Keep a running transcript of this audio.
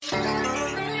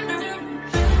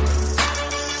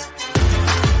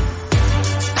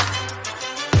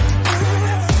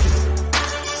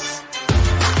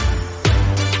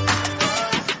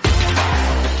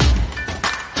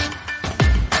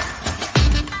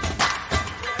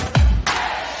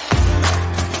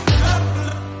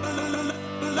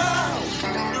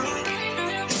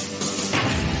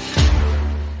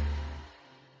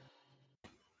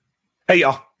Hey,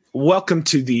 y'all. Welcome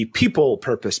to the People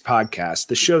Purpose Podcast,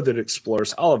 the show that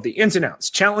explores all of the ins and outs,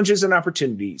 challenges and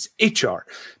opportunities HR,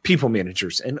 people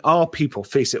managers, and all people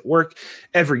face at work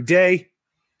every day.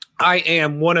 I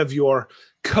am one of your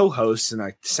co-hosts, and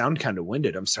I sound kind of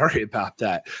winded. I'm sorry about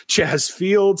that. Chaz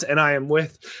Fields, and I am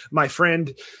with my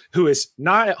friend who is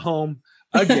not at home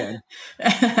again.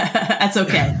 That's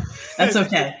okay. That's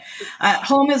okay.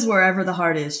 Home is wherever the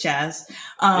heart is, Chaz.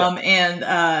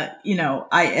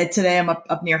 Today I'm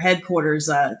up near headquarters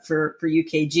for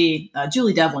UKG.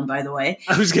 Julie Devlin, by the way.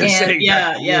 I was going to say,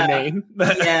 your name.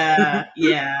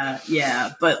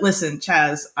 yeah. But listen,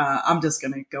 Chaz, I'm just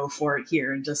going to go for it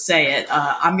here and just say it.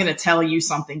 I'm going to tell you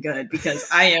something good because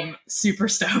I am super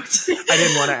stoked. I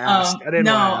didn't want to ask.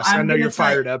 I know you're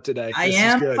fired up today. I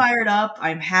am fired up.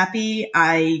 I'm happy.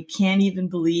 I can't even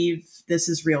believe this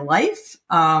is real life.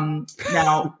 Now,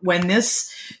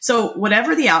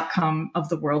 whatever the outcome of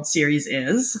the World Series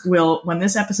is, when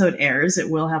this episode airs, it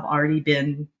will have already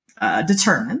been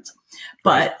determined.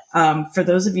 But for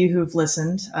those of you who've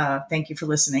listened, thank you for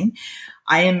listening.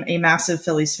 I am a massive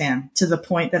Phillies fan to the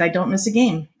point that I don't miss a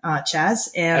game, Chaz.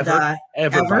 And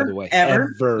ever, by the way.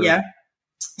 Ever. Yeah.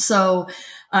 So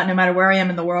no matter where I am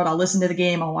in the world, I'll listen to the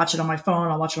game. I'll watch it on my phone.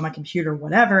 I'll watch it on my computer,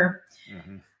 whatever.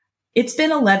 Mm-hmm. It's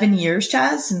been 11 years,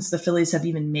 Chaz, since the Phillies have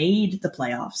even made the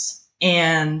playoffs.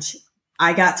 And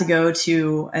I got to go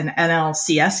to an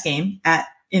NLCS game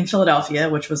in Philadelphia,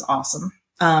 which was awesome.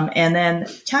 And then,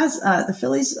 Chaz, the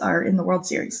Phillies are in the World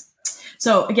Series.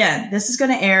 So again, this is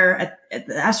going to air.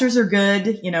 The Astros are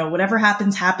good. Whatever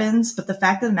happens, happens. But the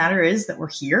fact of the matter is that we're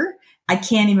here. I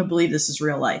can't even believe this is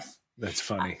real life. That's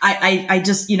funny. I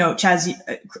just, Chaz,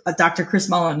 Dr. Chris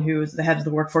Mullen, who is the head of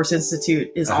the Workforce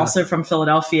Institute, is also from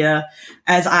Philadelphia,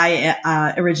 as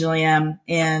I originally am.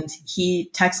 And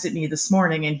he texted me this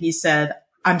morning and he said,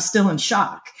 I'm still in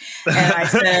shock. And I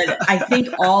said, I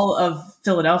think all of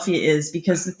Philadelphia is,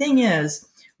 because the thing is,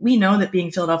 we know that being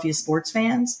Philadelphia sports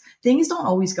fans, things don't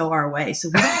always go our way. So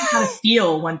we don't know how to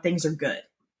feel when things are good.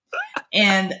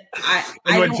 And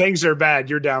when things are bad,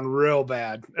 you're down real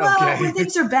bad. Well, okay. When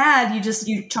things are bad,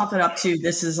 you chalk it up to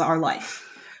this is our life.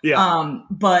 Yeah.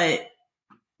 But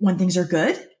when things are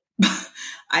good,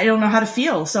 I don't know how to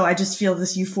feel. So I just feel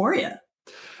this euphoria.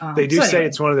 They do say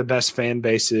it's one of the best fan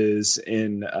bases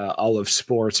in all of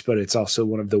sports, but it's also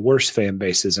one of the worst fan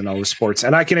bases in all of sports.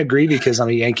 And I can agree because I'm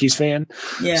a Yankees fan.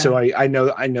 Yeah. So I know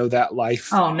that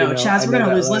life. Oh no, Chaz, we're going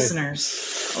to lose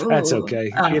listeners. Ooh. That's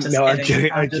okay. I'm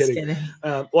kidding. I'm kidding.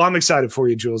 Well, I'm excited for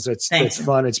you, Jules. That's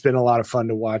fun. It's been a lot of fun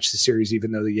to watch the series,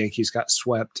 even though the Yankees got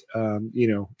swept.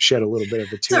 Shed a little bit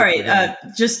of a tear. Sorry,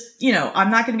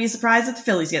 I'm not going to be surprised if the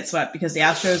Phillies get swept because the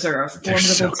Astros are a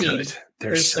formidable team. Good.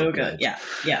 They're so good. Yeah.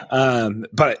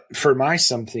 But for my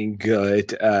something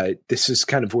good, this is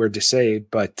kind of weird to say,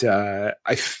 but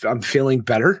I'm feeling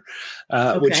better,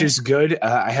 which is good.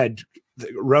 I had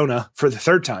Rona for the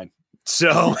third time.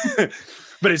 So,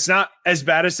 but it's not as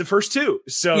bad as the first two.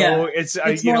 So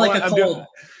it's more like a cold.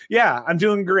 I'm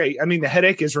doing great. I mean, the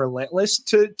headache is relentless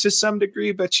to some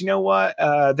degree, but you know what?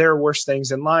 There are worse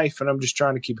things in life, and I'm just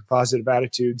trying to keep a positive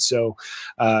attitude. So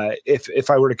if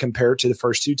I were to compare it to the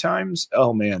first two times,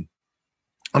 oh man,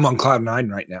 I'm on cloud nine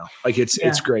right now. Like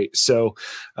it's great. So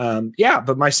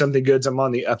but my something goods, I'm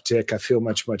on the uptick. I feel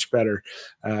much, much better.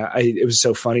 It was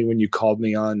so funny when you called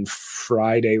me on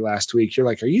Friday last week. You're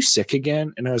like, are you sick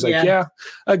again? And I was like, yeah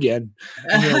again.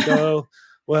 And you're like, oh,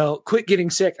 well, quit getting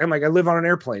sick. I'm like, I live on an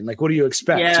airplane. Like, what do you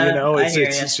expect?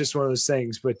 It's just one of those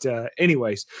things. But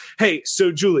anyways, hey,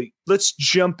 so Julie, let's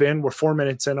jump in. We're 4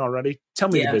 minutes in already. Tell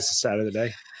me the business side of the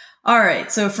day. All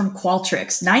right. So from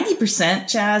Qualtrics, 90%,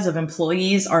 Chaz, of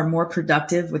employees are more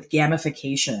productive with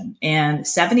gamification. And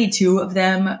 72 of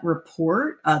them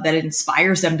report that it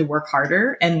inspires them to work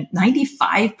harder. And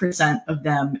 95% of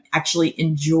them actually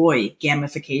enjoy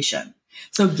gamification.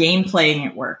 So game playing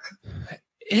at work.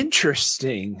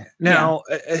 Interesting. Now,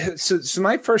 so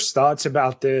my first thoughts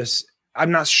about this,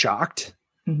 I'm not shocked,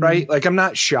 right? Like I'm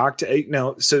not shocked.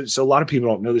 So a lot of people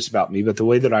don't know this about me, but the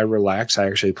way that I relax, I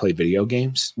actually play video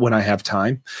games when I have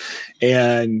time,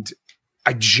 and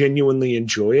I genuinely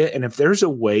enjoy it. And if there's a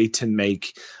way to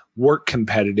make work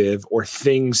competitive or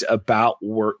things about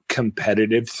work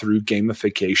competitive through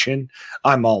gamification,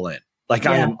 I'm all in. Like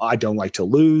I don't like to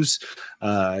lose.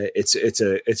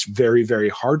 It's very, very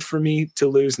hard for me to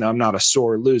lose. Now I'm not a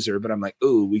sore loser, but I'm like,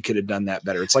 ooh, we could have done that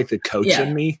better. It's like the coach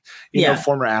in me, you know,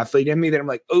 former athlete in me, that I'm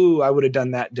like, ooh, I would have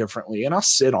done that differently. And I'll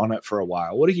sit on it for a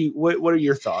while. What are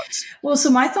your thoughts? Well, so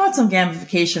my thoughts on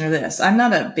gamification are this. I'm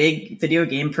not a big video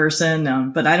game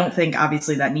person, but I don't think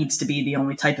obviously that needs to be the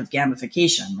only type of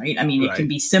gamification, right? I mean, it can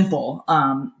be simple.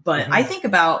 But I think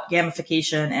about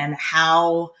gamification and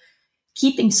how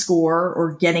keeping score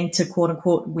or getting to quote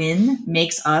unquote win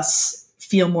makes us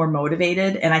feel more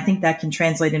motivated. And I think that can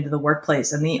translate into the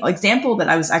workplace. And the example that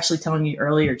I was actually telling you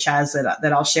earlier, Chaz,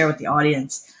 that I'll share with the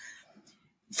audience.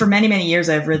 For many, many years,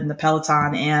 I've ridden the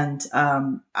Peloton, and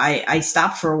I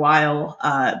stopped for a while,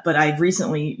 but I've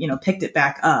recently, picked it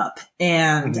back up.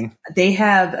 And they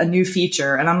have a new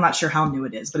feature, and I'm not sure how new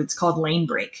it is, but it's called Lane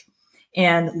Break.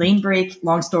 And Lane Break,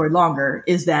 long story longer,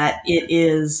 is that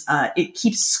it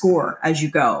keeps score as you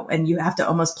go, and you have to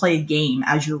almost play a game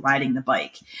as you're riding the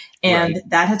bike. And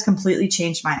that has completely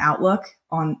changed my outlook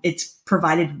on. It's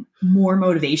provided more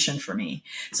motivation for me.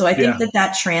 So I think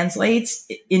that translates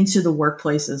into the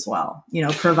workplace as well,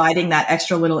 providing that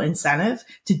extra little incentive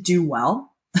to do well.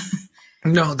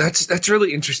 No, that's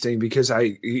really interesting, because at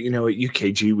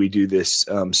UKG, we do this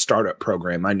startup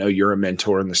program. I know you're a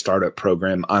mentor in the startup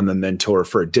program. I'm a mentor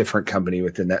for a different company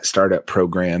within that startup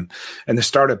program. And the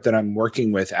startup that I'm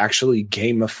working with actually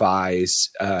gamifies,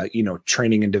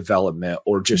 training and development,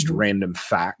 or just random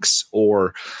facts,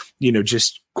 or,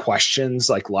 just questions,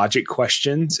 like logic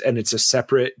questions. And it's a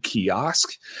separate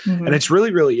kiosk. And it's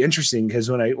really, really interesting, because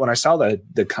when I saw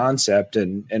the concept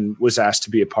and was asked to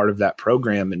be a part of that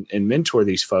program and mentor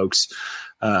these folks,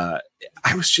 I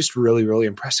was just really, really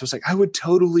impressed. I was like, I would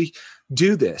totally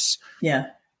do this. Yeah.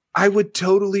 I would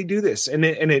totally do this. And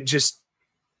it just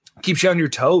keeps you on your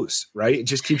toes, right? It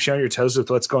just keeps you on your toes with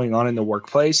what's going on in the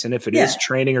workplace. And if it is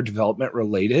training or development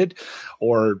related,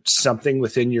 or something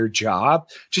within your job,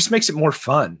 just makes it more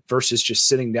fun versus just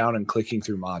sitting down and clicking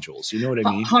through modules. You know what I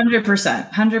mean?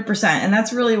 100%. And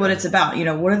that's really what it's about.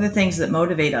 What are the things that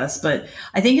motivate us? But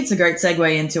I think it's a great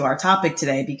segue into our topic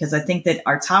today, because I think that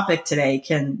our topic today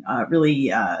can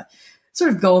really sort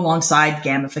of go alongside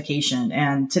gamification.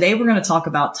 And today we're going to talk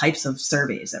about types of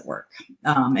surveys at work.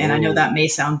 And I know that may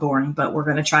sound boring, but we're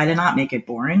going to try to not make it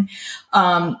boring.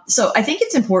 So I think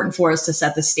it's important for us to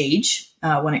set the stage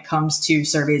when it comes to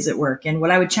surveys at work. And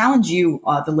what I would challenge you,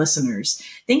 the listeners,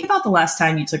 think about the last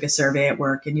time you took a survey at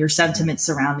work and your sentiments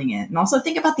surrounding it. And also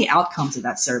think about the outcomes of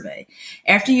that survey.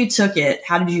 After you took it,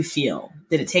 how did you feel?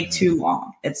 Did it take too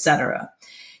long, et cetera?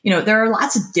 There are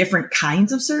lots of different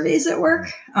kinds of surveys at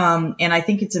work. And I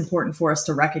think it's important for us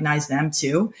to recognize them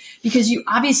too, because you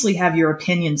obviously have your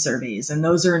opinion surveys, and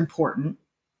those are important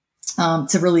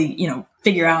to really,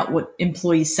 figure out what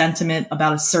employee sentiment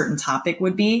about a certain topic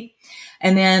would be.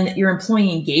 And then your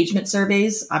employee engagement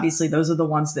surveys, obviously those are the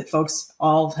ones that folks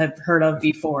all have heard of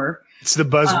before. It's the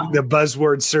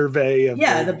buzzword survey of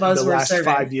the last survey.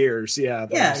 5 years.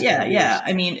 Yeah.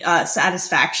 I mean,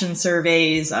 satisfaction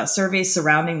surveys, surveys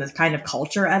surrounding the kind of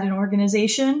culture at an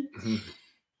organization.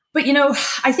 But,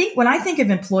 I think when I think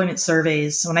of employment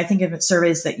surveys, when I think of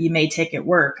surveys that you may take at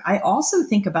work, I also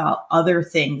think about other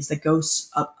things that go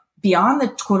beyond the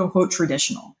quote unquote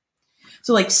traditional.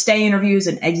 So like stay interviews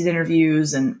and exit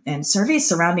interviews and surveys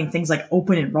surrounding things like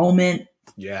open enrollment.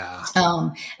 Yeah.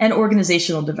 And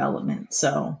organizational development.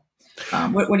 So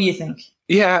what do you think?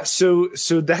 Yeah. So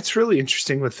that's really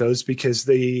interesting with those, because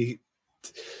there's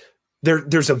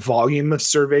a volume of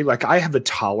survey. Like I have a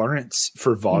tolerance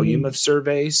for volume of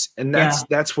surveys. And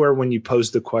that's where, when you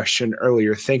posed the question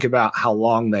earlier, think about how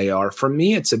long they are. For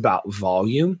me, it's about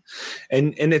volume.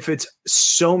 And if it's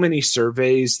so many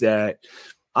surveys that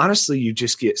honestly, you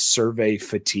just get survey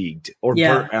fatigued or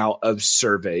burnt out of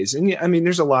surveys. And I mean,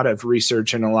 there's a lot of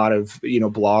research and a lot of,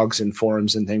 blogs and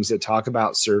forums and things that talk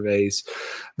about surveys,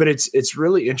 but it's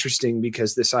really interesting,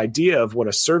 because this idea of what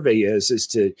a survey is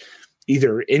to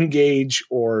either engage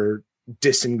or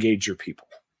disengage your people,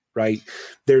 right?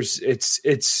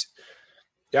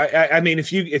 I mean,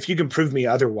 if you can prove me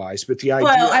otherwise, but the idea.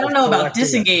 Well, I don't know about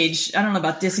disengage.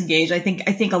 I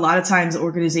think a lot of times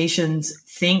organizations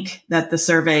think that the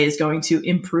survey is going to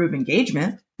improve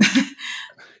engagement.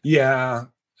 Yeah,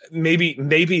 maybe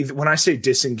when I say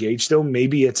disengage, though,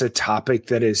 maybe it's a topic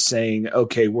that is saying,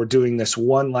 okay, we're doing this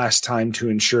one last time to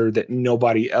ensure that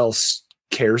nobody else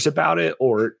cares about it,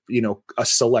 or, a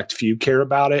select few care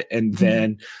about it. And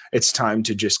then it's time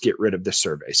to just get rid of the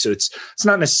survey. So it's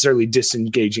not necessarily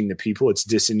disengaging the people, it's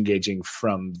disengaging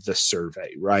from the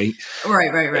survey, right?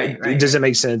 Right. Does it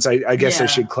make sense? I guess I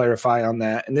should clarify on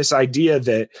that. And this idea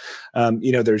that,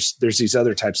 there's these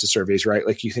other types of surveys, right?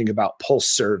 Like you think about pulse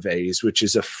surveys, which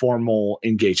is a formal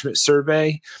engagement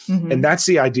survey. And that's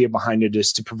the idea behind it,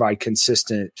 is to provide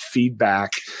consistent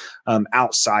feedback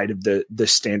outside of the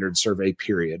standard survey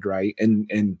period, right?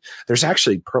 And there's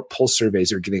actually pulse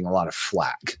surveys are getting a lot of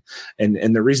flack,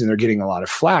 and the reason they're getting a lot of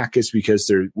flack is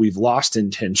because we've lost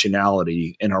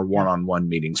intentionality in our one-on-one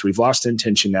meetings. We've lost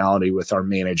intentionality with our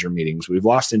manager meetings. We've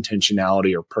lost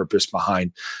intentionality or purpose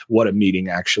behind what a meeting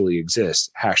actually exists.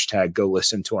 Hashtag go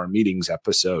listen to our meetings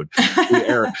episode.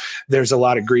 There's a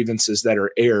lot of grievances that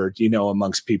are aired,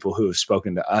 amongst people who have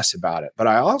spoken to us about it. But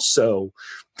I also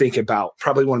think about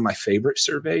probably one of my favorite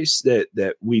surveys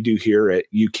that we do here at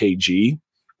UKG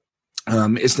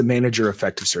is the manager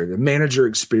effective survey, the manager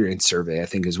experience survey, I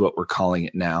think is what we're calling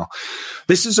it now.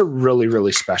 This is a really,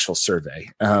 really special survey.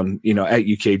 At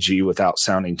UKG, without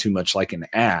sounding too much like an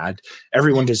ad,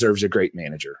 everyone deserves a great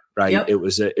manager, right? Yep.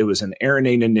 It was an Aaron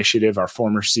Ain initiative, our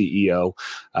former CEO.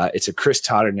 It's a Chris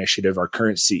Todd initiative, our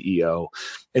current CEO.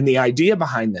 And the idea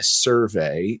behind this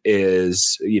survey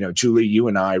is, Julie, you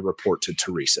and I report to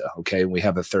Teresa, okay? And we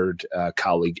have a third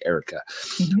colleague, Erica.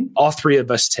 All three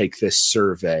of us take this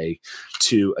survey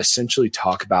to essentially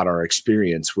talk about our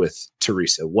experience with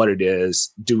Teresa, what it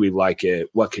is, do we like it,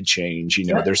 what could change?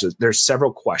 There's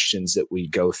several questions that we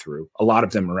go through, a lot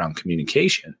of them around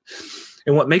communication.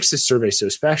 And what makes this survey so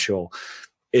special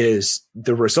is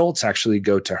the results actually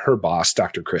go to her boss,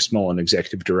 Dr. Chris Mullen,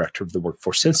 Executive Director of the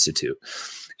Workforce Institute.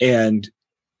 And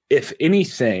if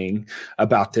anything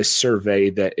about this survey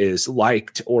that is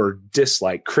liked or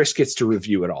disliked, Chris gets to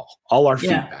review it all our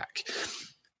feedback.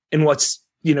 And what's,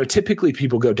 typically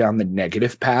people go down the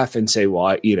negative path and say,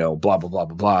 well, blah, blah, blah, blah,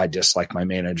 blah, I dislike my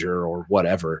manager or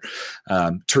whatever.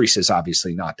 Teresa's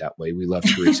obviously not that way. We love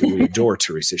Teresa. We adore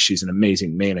Teresa. She's an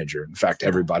amazing manager. In fact,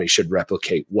 everybody should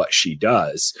replicate what she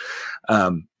does.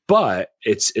 But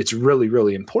it's really,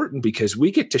 really important because we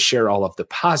get to share all of the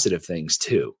positive things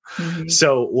too.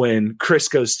 So when Chris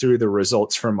goes through the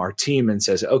results from our team and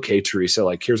says, okay, Teresa,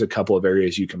 here's a couple of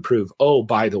areas you can improve. Oh,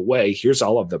 by the way, here's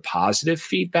all of the positive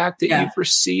feedback that you've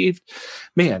received.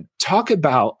 Man, talk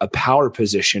about a power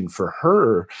position for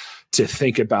her to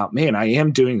think about, man, I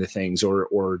am doing the things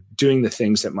or doing the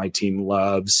things that my team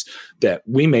loves, that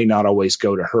we may not always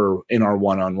go to her in our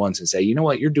one-on-ones and say, you know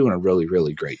what, you're doing a really,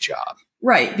 really great job.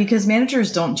 Right, because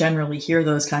managers don't generally hear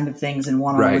those kind of things in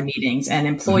one-on-one meetings, and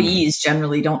employees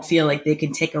generally don't feel like they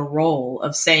can take a role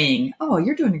of saying, oh,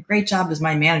 you're doing a great job as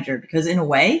my manager, because in a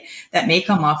way that may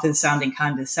come off as sounding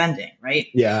condescending, right?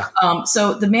 Yeah.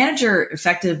 So the manager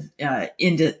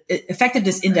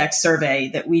effectiveness index survey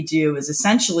that we do is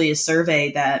essentially a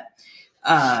survey that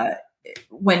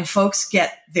when folks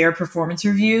get their performance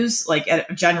reviews,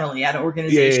 generally at an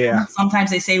organization, sometimes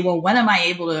they say, well, when am I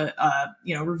able to,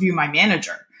 review my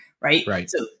manager? Right.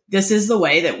 So this is the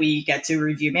way that we get to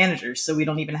review managers. So we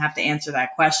don't even have to answer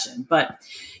that question. But,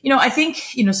 I think,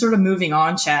 sort of moving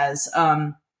on, Chaz,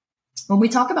 when we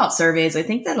talk about surveys, I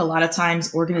think that a lot of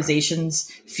times organizations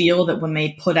feel that when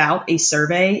they put out a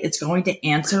survey, it's going to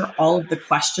answer all of the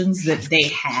questions that they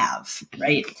have,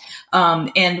 right?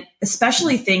 And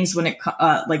especially things when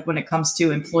it comes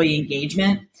to employee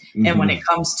engagement and when it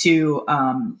comes to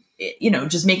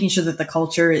just making sure that the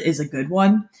culture is a good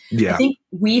one. I think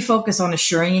we focus on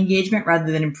assuring engagement rather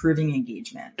than improving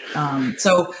engagement.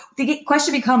 So the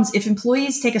question becomes, if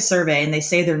employees take a survey and they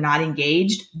say they're not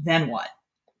engaged, then what?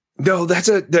 No,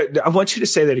 I want you to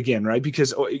say that again, right?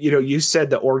 Because, you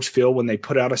said the orgs feel when they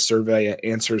put out a survey, it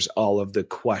answers all of the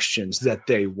questions that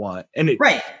they want. And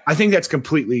I think that's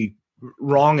completely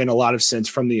wrong in a lot of sense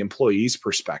from the employee's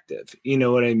perspective. You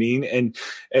know what I mean? And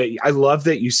I love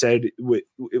that you said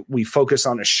we focus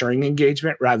on assuring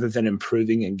engagement rather than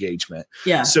improving engagement.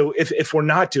 Yeah. So if we're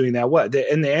not doing that, what?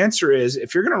 And the answer is,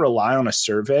 if you're going to rely on a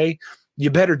survey,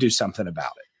 you better do something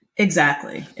about it.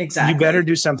 Exactly. You better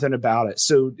do something about it.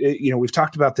 So, we've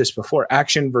talked about this before,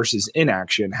 action versus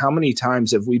inaction. How many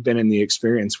times have we been in the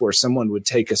experience where someone would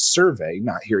take a survey,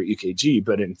 not here at UKG,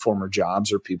 but in former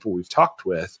jobs or people we've talked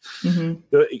with,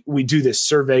 we do this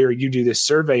survey or you do this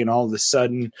survey and all of a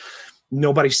sudden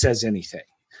nobody says anything.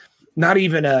 Not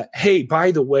even hey,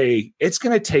 by the way, it's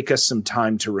going to take us some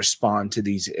time to respond to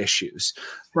these issues.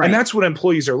 Right. And that's what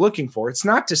employees are looking for. It's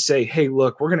not to say, hey,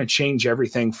 look, we're going to change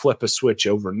everything, flip a switch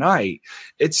overnight.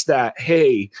 It's that,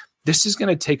 hey, this is going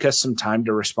to take us some time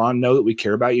to respond. Know that we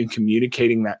care about you and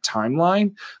communicating that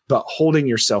timeline, but holding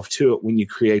yourself to it when you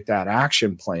create that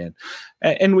action plan.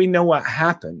 And we know what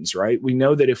happens, right? We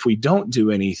know that if we don't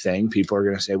do anything, people are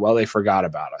going to say, well, they forgot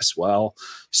about us. Well,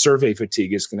 survey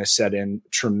fatigue is going to set in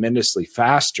tremendously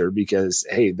faster because,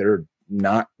 hey, they're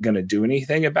not going to do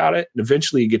anything about it. And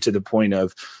eventually you get to the point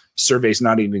of surveys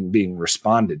not even being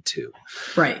responded to.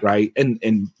 Right.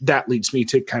 And that leads me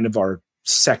to kind of our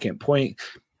second point.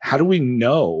 How do we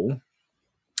know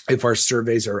if our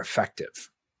surveys are effective?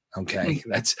 Okay,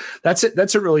 that's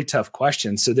a really tough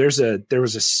question. So there was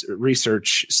a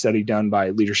research study done by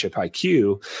Leadership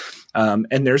IQ,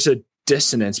 and there's a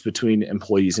dissonance between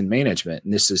employees and management.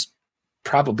 And this is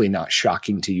probably not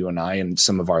shocking to you and I and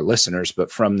some of our listeners,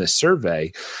 but from this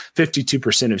survey,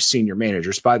 52% of senior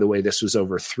managers, by the way, this was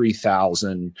over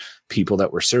 3,000 people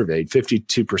that were surveyed,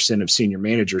 52% of senior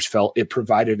managers felt it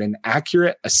provided an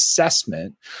accurate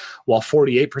assessment, while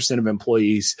 48% of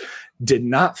employees did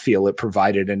not feel it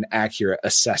provided an accurate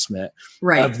assessment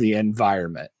of the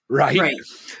environment. Right.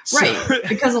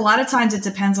 Because a lot of times it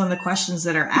depends on the questions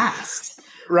that are asked.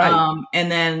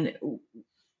 And then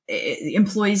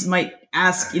employees might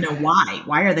ask,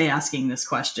 why are they asking this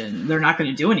question? They're not going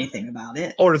to do anything about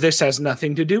it. Or this has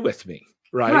nothing to do with me.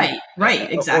 Right.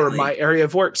 Exactly. Or my area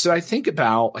of work. So I think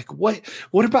about what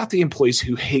about the employees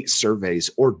who hate surveys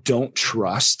or don't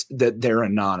trust that they're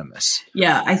anonymous?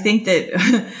 Yeah. I think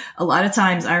that a lot of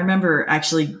times I remember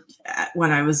actually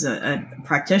when I was a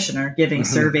practitioner giving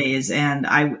surveys, and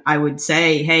I would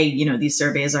say, hey, these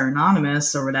surveys are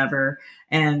anonymous or whatever.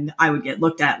 And I would get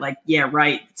looked at like, yeah,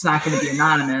 right, it's not going to be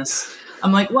anonymous.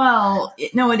 I'm like, well,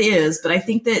 no, it is. But I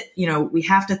think that, we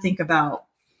have to think about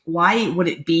why would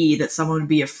it be that someone would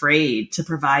be afraid to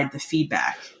provide the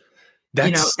feedback?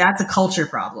 That's a culture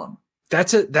problem.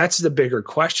 That's the bigger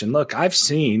question. Look, I've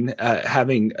seen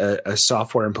having a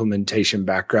software implementation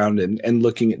background and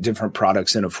looking at different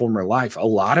products in a former life, a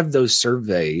lot of those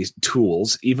survey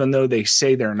tools, even though they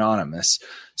say they're anonymous,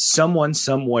 someone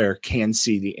somewhere can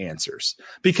see the answers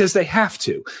because they have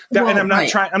to. And I'm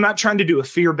not trying to do a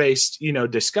fear-based,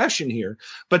 discussion here,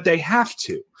 but they have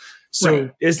to. So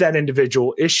is that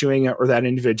individual issuing it or that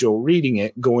individual reading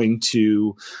it going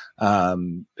to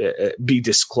be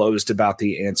disclosed about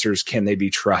the answers? Can they be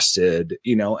trusted?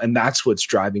 And that's what's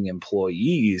driving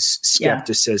employees'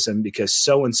 skepticism because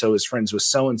so-and-so is friends with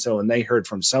so-and-so and they heard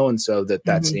from so-and-so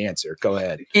that's the answer. Go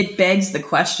ahead. It begs the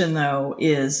question, though,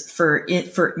 is for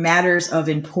matters of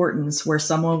importance where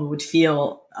someone would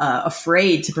feel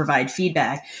afraid to provide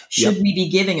feedback, should we be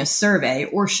giving a survey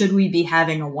or should we be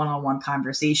having a one-on-one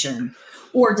conversation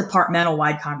or departmental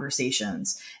wide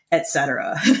conversations, et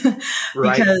cetera?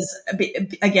 Because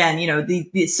again,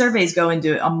 the surveys go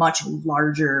into a much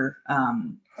larger,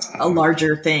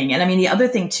 thing. And I mean, the other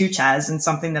thing too, Chaz, and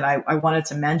something that I wanted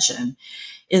to mention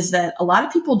is that a lot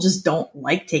of people just don't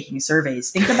like taking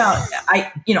surveys. Think about,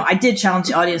 I did challenge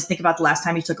the audience, think about the last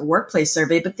time you took a workplace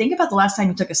survey, but think about the last time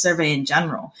you took a survey in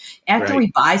general. After we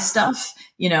buy stuff,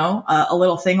 a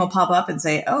little thing will pop up and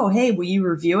say, oh, hey, will you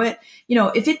review it?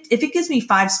 If it gives me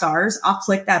 5 stars, I'll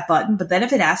click that button. But then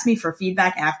if it asks me for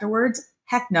feedback afterwards,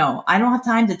 heck no, I don't have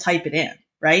time to type it in.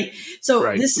 Right.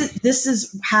 So this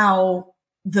is how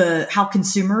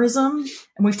consumerism,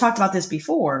 and we've talked about this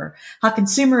before, how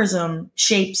consumerism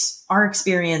shapes our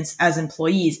experience as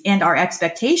employees and our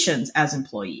expectations as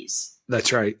employees.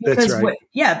 That's right.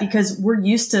 Because we're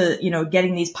used to,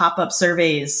 getting these pop-up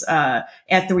surveys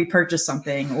after we purchase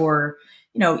something, or,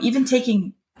 even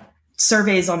taking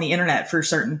surveys on the internet for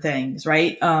certain things,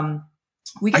 right?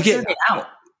 We get surveyed out.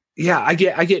 Yeah, I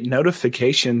get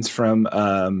notifications from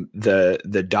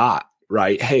the DOT.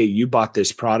 Right. Hey, you bought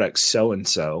this product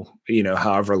so-and-so,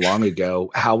 however long ago,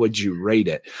 how would you rate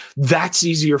it? That's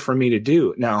easier for me to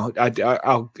do. Now,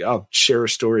 I'll share a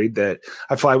story that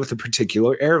I fly with a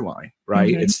particular airline,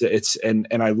 right?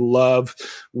 And I love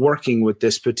working with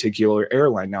this particular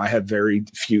airline. Now, I have very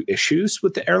few issues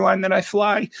with the airline that I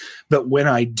fly, but when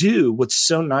I do, what's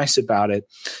so nice about it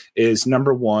is,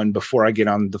 number one, before I get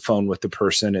on the phone with the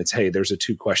person, it's, hey, there's a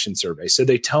 2-question survey. So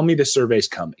they tell me the survey's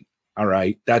coming. All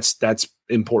right. That's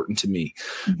important to me.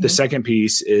 The second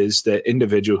piece is the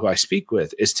individual who I speak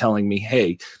with is telling me,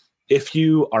 hey, if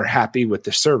you are happy with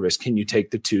the service, can you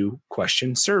take the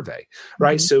 2-question survey?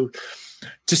 Right. So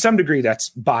to some degree,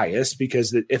 that's biased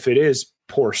because if it is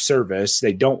poor service,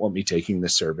 they don't want me taking the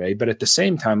survey. But at the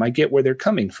same time, I get where they're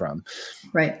coming from.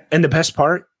 Right. And the best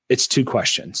part, it's 2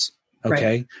 questions.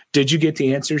 Okay. Right. Did you get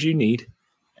the answers you need?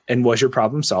 And was your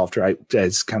problem solved, right?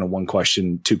 As kind of one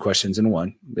question, two questions in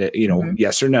one,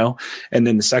 yes or no. And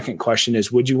then the second question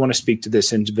is, would you want to speak to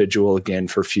this individual again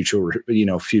for future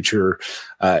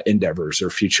endeavors or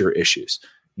future issues?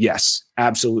 Yes,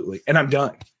 absolutely. And I'm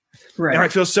done. Right. And I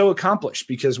feel so accomplished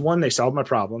because one, they solved my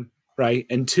problem, right?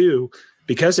 And two,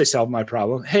 because they solved my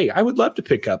problem, hey, I would love to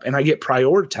pick up, and I get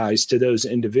prioritized to those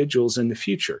individuals in the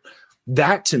future.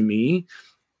 That to me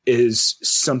is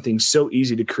something so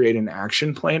easy to create an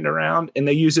action plan around, and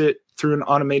they use it through an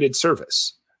automated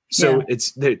service. So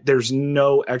there's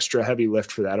no extra heavy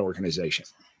lift for that organization.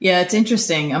 Yeah, it's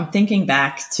interesting. I'm thinking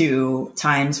back to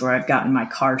times where I've gotten my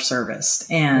car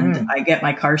serviced, and I get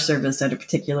my car serviced at a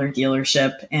particular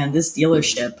dealership, and this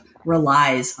dealership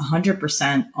relies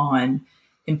 100% on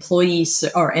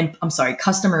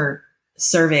customer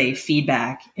survey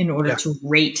feedback in order to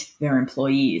rate their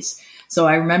employees. So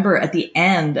I remember at the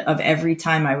end of every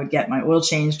time I would get my oil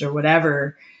changed or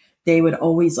whatever, they would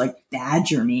always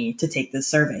badger me to take the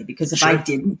survey, because if I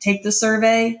didn't take the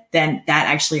survey, then that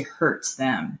actually hurts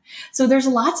them. So there's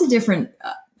lots of different,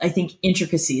 I think,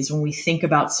 intricacies when we think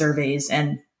about surveys.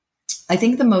 And I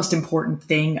think the most important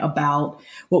thing about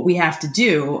what we have to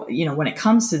do, when it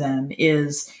comes to them,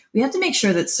 is we have to make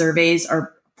sure that surveys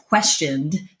are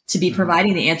questioned to be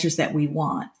providing the answers that we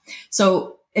want.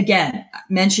 So again,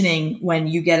 mentioning when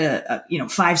you get a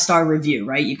 5-star review,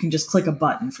 right? You can just click a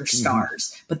button for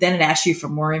stars, but then it asks you for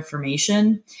more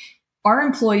information. Are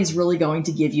employees really going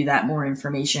to give you that more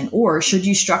information? Or should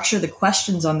you structure the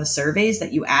questions on the surveys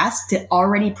that you ask to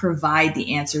already provide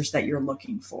the answers that you're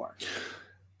looking for?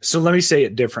 So let me say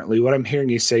it differently. What I'm hearing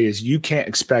you say is you can't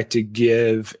expect to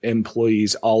give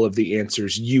employees all of the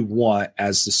answers you want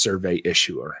as the survey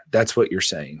issuer. That's what you're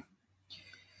saying.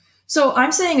 So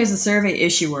I'm saying, as a survey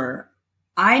issuer,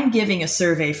 I'm giving a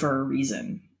survey for a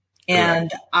reason, and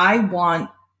I'm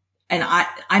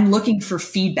looking for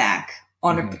feedback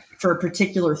on for a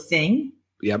particular thing.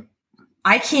 Yep.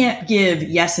 I can't give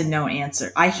yes and no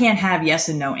answer. I can't have yes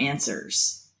and no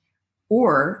answers,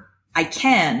 or I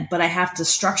can, but I have to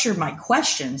structure my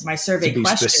questions, my survey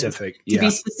questions, to be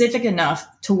specific enough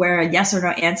to where a yes or no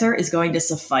answer is going to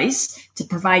suffice to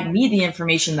provide me the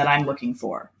information that I'm looking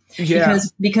for. Yeah.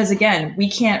 Because again, we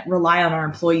can't rely on our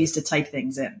employees to type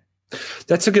things in.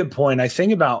 That's a good point. I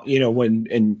think about, when,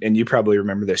 and you probably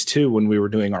remember this too, when we were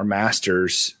doing our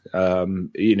masters,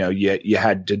 you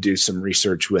had to do some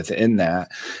research within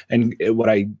that. And what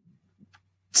I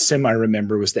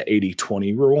semi-remember was the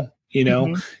 80-20 rule.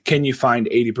 Can you find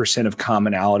 80% of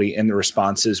commonality in the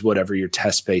responses, whatever your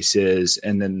test space is,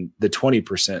 and then the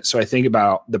 20%. So I think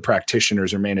about the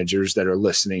practitioners or managers that are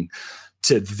listening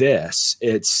to this.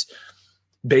 It's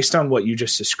based on what you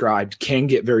just described, can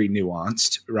get very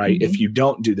nuanced, right? If you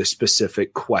don't do the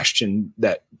specific question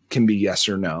that can be yes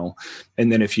or no.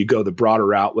 And then if you go the broader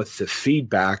route with the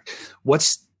feedback,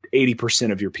 what's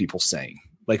 80% of your people saying?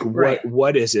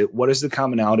 What is it? What is the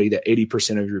commonality that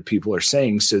 80% of your people are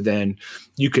saying? So then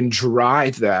you can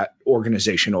drive that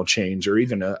organizational change, or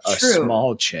even a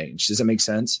small change. Does that make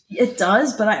sense? It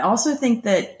does. But I also think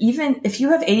that even if you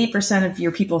have 80% of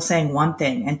your people saying one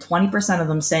thing and 20% of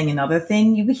them saying another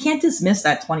thing, we can't dismiss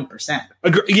that 20%.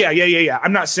 Yeah.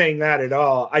 I'm not saying that at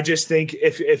all. I just think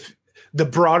if the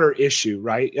broader issue,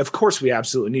 right? Of course, we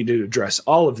absolutely need to address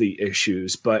all of the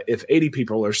issues. But if 80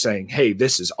 people are saying, hey,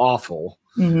 this is awful,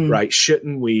 right?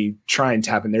 Shouldn't we try and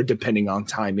tap in there, depending on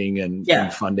timing and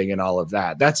funding and all of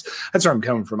that? That's where I'm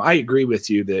coming from. I agree with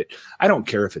you that I don't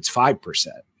care if it's 5%.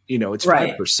 It's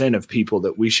 5% of people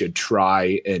that we should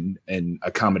try and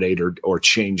accommodate or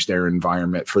change their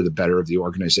environment for the better of the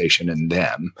organization and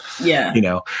them. Yeah.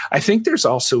 I think there's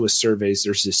also with surveys,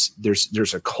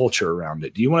 there's a culture around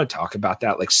it. Do you want to talk about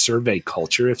that? Like survey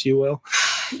culture, if you will?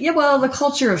 Yeah, well, the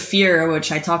culture of fear,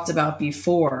 which I talked about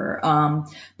before.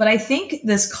 But I think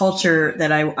this culture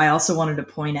that I also wanted to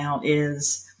point out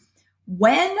is,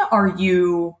 when are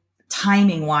you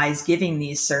timing wise giving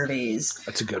these surveys?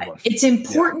 That's a good one. It's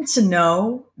important to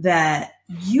know that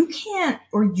you can't,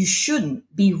 or you shouldn't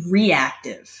be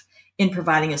reactive in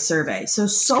providing a survey. So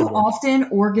often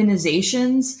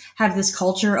organizations have this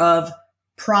culture of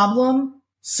problem,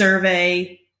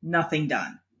 survey, nothing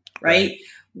done, right?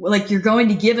 Like, you're going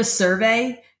to give a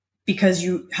survey because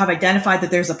you have identified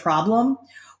that there's a problem.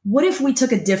 What if we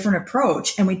took a different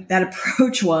approach, and that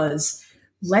approach was,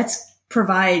 let's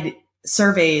provide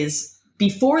surveys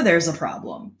before there's a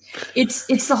problem? It's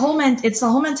the whole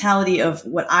mentality of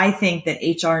what I think that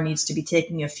HR needs to be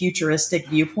taking a futuristic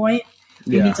viewpoint.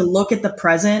 We need to look at the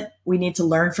present. We need to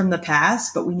learn from the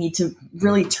past, but we need to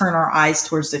really turn our eyes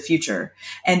towards the future.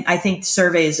 And I think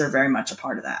surveys are very much a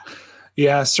part of that.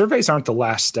 Yeah, surveys aren't the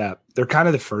last step. They're kind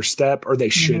of the first step, or they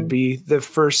should be the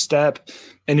first step.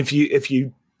 And if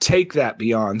you take that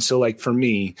beyond, so like for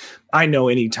me, I know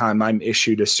anytime I'm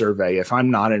issued a survey, if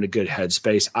I'm not in a good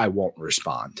headspace, I won't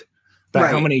respond. But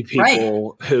how many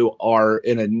people who are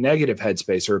in a negative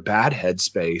headspace or a bad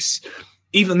headspace,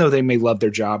 even though they may love their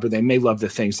job or they may love the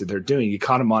things that they're doing, you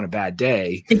caught them on a bad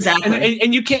day. Exactly.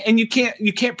 And you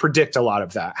can't predict a lot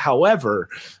of that. However,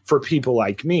 for people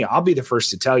like me, I'll be the first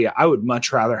to tell you, I would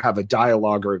much rather have a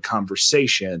dialogue or a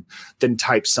conversation than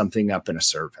type something up in a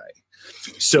survey.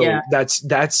 So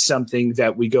that's something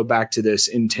that we go back to this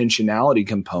intentionality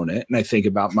component. And I think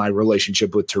about my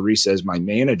relationship with Teresa as my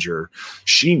manager.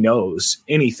 She knows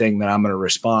anything that I'm going to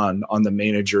respond on the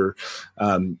manager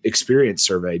experience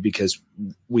survey, because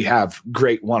we have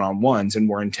great one-on-ones and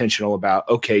we're intentional about,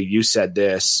 okay, you said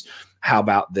this. How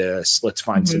about this? Let's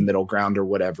find some middle ground or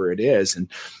whatever it is. And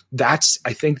I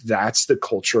think that's the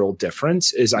cultural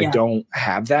difference is I don't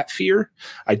have that fear.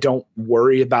 I don't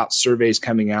worry about surveys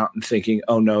coming out and thinking,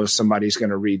 oh no, somebody's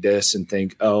going to read this and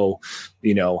think, oh,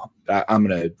 I'm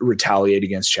going to retaliate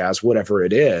against Chaz, whatever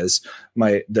it is.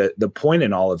 The point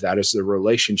in all of that is the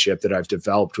relationship that I've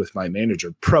developed with my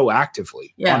manager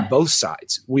proactively on both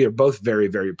sides. We are both very,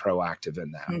 very proactive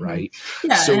in that. Right.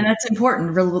 Yeah. So, and that's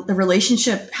important. The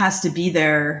relationship has to be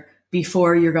there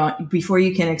before you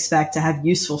can expect to have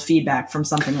useful feedback from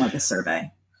something like a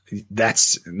survey.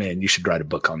 You should write a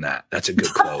book on that. That's a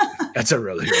good quote. That's a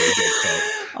really, really good quote.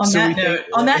 On that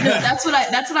note, that's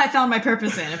what I found my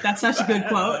purpose in. If that's such a good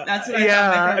quote, that's what I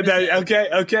found my purpose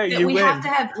in. Okay. We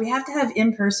have to have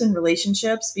in-person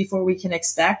relationships before we can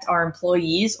expect our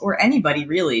employees or anybody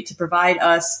really to provide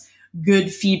us good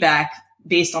feedback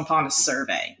based upon a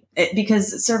survey.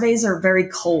 Because surveys are very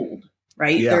cold,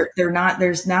 right? Yeah. They're not.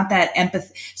 There's not that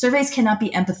empathy. Surveys cannot be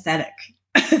empathetic.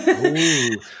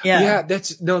 Maybe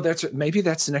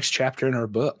that's the next chapter in our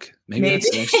book. Maybe that's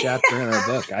the next chapter in our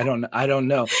book. I don't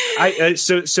know.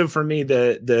 So for me,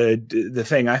 the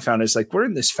thing I found is like, we're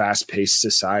in this fast-paced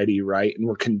society, right? And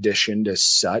we're conditioned as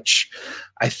such.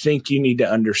 I think you need to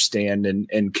understand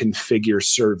and configure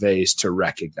surveys to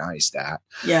recognize that.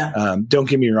 Yeah. Don't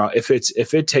get me wrong. If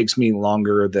it takes me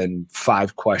longer than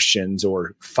 5 questions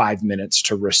or 5 minutes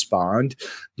to respond,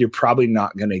 you're probably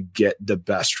not going to get the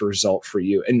best result for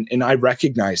you. And I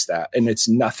recognize that. And it's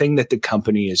nothing that the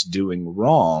company is doing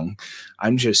wrong.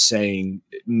 I'm just saying,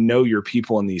 know your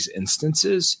people in these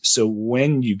instances. So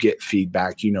when you get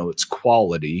feedback, it's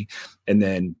quality, and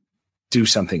then do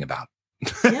something about it.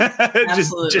 Yeah,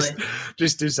 absolutely.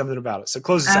 just do something about it. So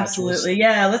close this out. Absolutely.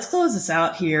 Yeah, let's close this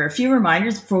out here. A few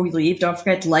reminders before we leave. Don't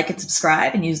forget to like and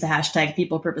subscribe and use the hashtag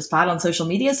 #PeoplePurposePod on social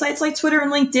media sites like Twitter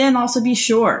and LinkedIn. Also be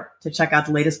sure to check out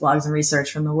the latest blogs and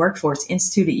research from the Workforce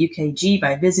Institute at UKG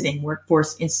by visiting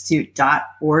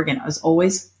workforceinstitute.org. And as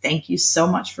always, thank you so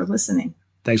much for listening.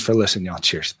 Thanks for listening, y'all.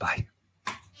 Cheers. Bye.